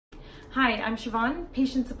Hi, I'm Siobhan,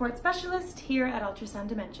 Patient Support Specialist here at Ultrasound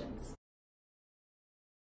Dimensions.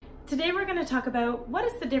 Today we're going to talk about what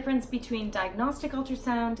is the difference between diagnostic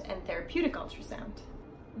ultrasound and therapeutic ultrasound.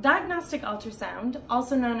 Diagnostic ultrasound,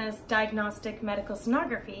 also known as diagnostic medical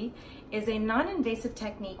sonography, is a non-invasive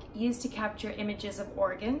technique used to capture images of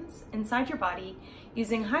organs inside your body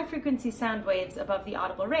using high-frequency sound waves above the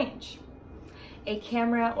audible range. A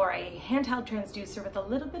camera or a handheld transducer with a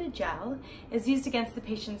little bit of gel is used against the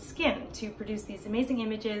patient's skin to produce these amazing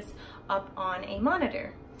images up on a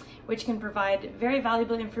monitor, which can provide very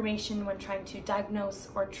valuable information when trying to diagnose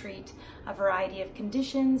or treat a variety of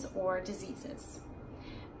conditions or diseases.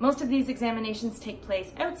 Most of these examinations take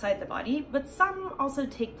place outside the body, but some also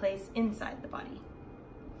take place inside the body.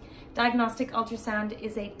 Diagnostic ultrasound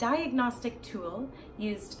is a diagnostic tool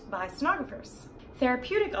used by sonographers.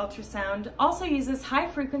 Therapeutic ultrasound also uses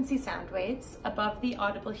high-frequency sound waves above the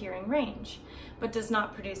audible hearing range, but does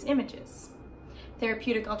not produce images.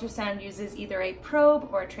 Therapeutic ultrasound uses either a probe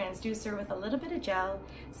or a transducer with a little bit of gel,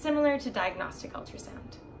 similar to diagnostic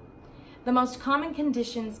ultrasound. The most common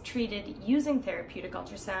conditions treated using therapeutic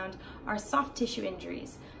ultrasound are soft tissue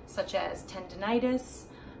injuries, such as tendinitis,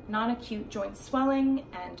 non-acute joint swelling,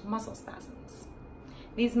 and muscle spasms.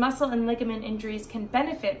 These muscle and ligament injuries can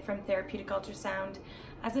benefit from therapeutic ultrasound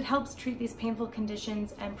as it helps treat these painful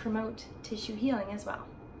conditions and promote tissue healing as well.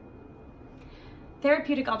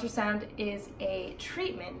 Therapeutic ultrasound is a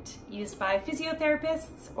treatment used by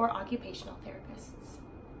physiotherapists or occupational therapists.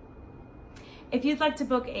 If you'd like to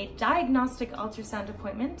book a diagnostic ultrasound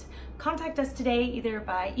appointment, contact us today either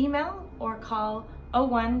by email or call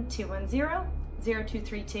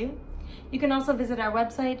 01-210-0232. You can also visit our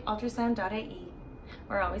website, ultrasound.ie.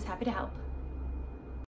 We're always happy to help.